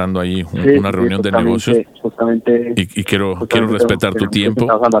preparando ahí una reunión de negocios. Justamente. Y quiero respetar tu tiempo.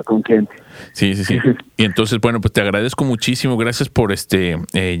 Sí. Y entonces, bueno, pues te agradezco muchísimo. Gracias por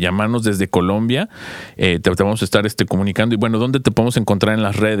llamarnos desde Colombia. Te vamos a estar comunicando. Y bueno, ¿dónde te podemos encontrar en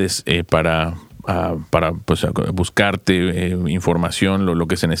las redes para pues, buscarte información, lo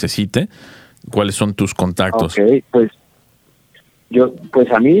que se necesite? ¿Cuáles son tus contactos? Ok,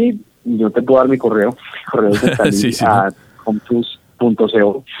 pues a mí, yo te puedo dar mi correo. Es a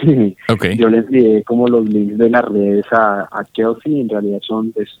Hometuls.co. Okay. Yo les envié como los links de las redes a Chelsea. En realidad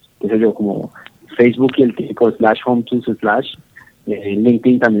son, qué sé yo, como Facebook y el típico /Hometuls/ en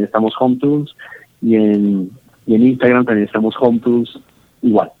LinkedIn también estamos Hometuls y en Instagram también estamos Hometuls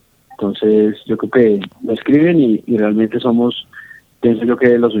igual. Entonces yo creo que lo escriben y realmente pienso yo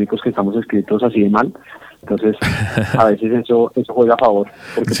que los únicos que estamos escritos así de mal. Entonces a veces eso juega a favor,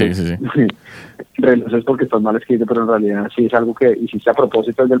 porque sí. no es porque estás mal escrito, pero en realidad sí es algo que hiciste a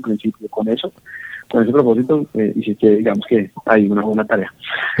propósito desde el principio. Con ese propósito hiciste, digamos que hay una buena tarea.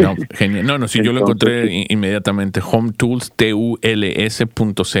 No, genial. No, sí, yo lo encontré inmediatamente. Hometuls,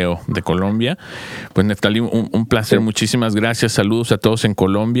 TULS.co de Colombia. Pues Neftaly, un placer. Sí. Muchísimas gracias. Saludos a todos en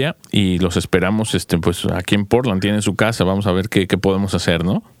Colombia y los esperamos pues aquí en Portland. Tienen su casa. Vamos a ver qué podemos hacer,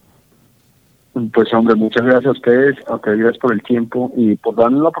 ¿no? Pues hombre, muchas gracias a ustedes gracias por el tiempo y por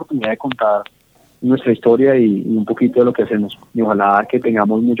darnos la oportunidad de contar nuestra historia y un poquito de lo que hacemos. Y ojalá que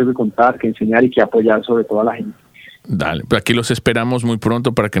tengamos mucho que contar, que enseñar y que apoyar sobre todo a la gente. Dale, pues aquí los esperamos muy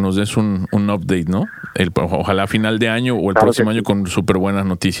pronto para que nos des un update, ¿no? Ojalá a final de año o el próximo año con súper buenas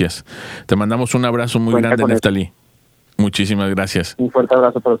noticias. Te mandamos un abrazo muy grande, Neftaly. Muchísimas gracias. Un fuerte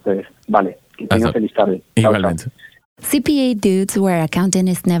abrazo para ustedes. Vale, que tengan feliz tarde. Igualmente. Chao. CPA dudes, where accounting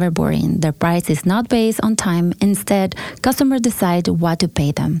is never boring. Their price is not based on time. Instead, customers decide what to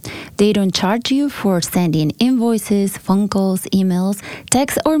pay them. They don't charge you for sending invoices, phone calls, emails,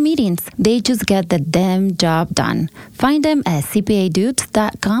 texts, or meetings. They just get the damn job done. Find them at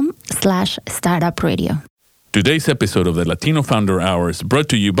cpadudes.com/startupradio. Today's episode of the Latino Founder Hour is brought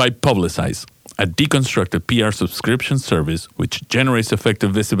to you by Publicize, a deconstructed PR subscription service which generates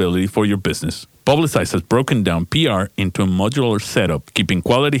effective visibility for your business. Publicize has broken down PR into a modular setup, keeping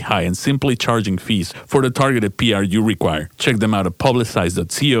quality high and simply charging fees for the targeted PR you require. Check them out at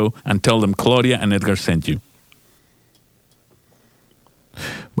publicize.co and tell them Claudia and Edgar sent you.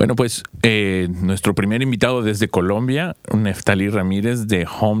 Bueno, pues nuestro primer invitado desde Colombia, Neftaly Ramirez de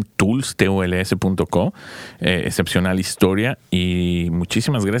Hometuls, TULS.co. Excepcional historia y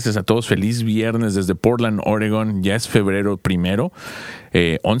muchísimas gracias a todos. Feliz viernes desde Portland, Oregon. Ya es febrero 1.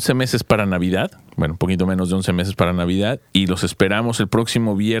 11 meses para Navidad. Bueno, un poquito menos de 11 meses para Navidad. Y los esperamos el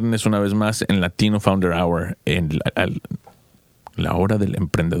próximo viernes una vez más en Latino Founder Hour, en la hora del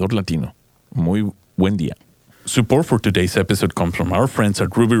emprendedor latino. Muy buen día. Support for today's episode comes from our friends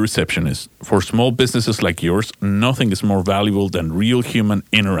at Ruby Receptionist. For small businesses like yours, nothing is more valuable than real human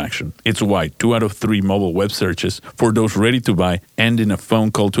interaction. It's why 2 out of 3 mobile web searches for those ready to buy end in a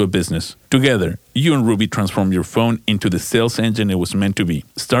phone call to a business. Together, you and Ruby transform your phone into the sales engine it was meant to be.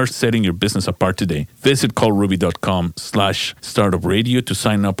 Start setting your business apart today. Visit callruby.com/startupradio to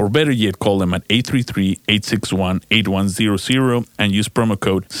sign up, or better yet, call them at 833-861-8100 and use promo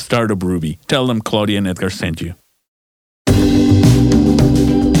code StartupRuby. Tell them Claudia and Edgar sent you.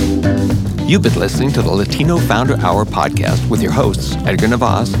 You've been listening to the Latino Founder Hour podcast with your hosts, Edgar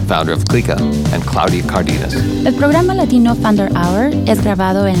Navas, founder of Clica, and Claudia Cardenas. El programa Latino Founder Hour es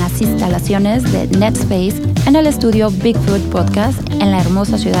grabado en las instalaciones de NetSpace en el estudio Bigfoot Podcast en la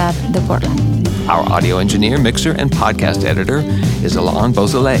hermosa ciudad de Portland. Our audio engineer, mixer, and podcast editor is Alon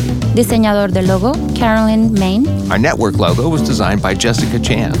Beausoleil. Diseñador de logo, Carolyn Main. Our network logo was designed by Jessica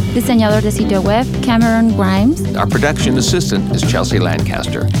Chan. Diseñador de sitio web, Cameron Grimes. Our production assistant is Chelsea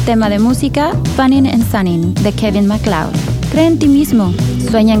Lancaster. Tema de música, Funnin' and Sunning, de Kevin MacLeod. Cree en ti mismo,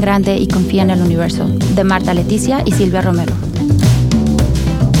 sueña en grande y confía en el universo, de Marta Leticia y Silvia Romero.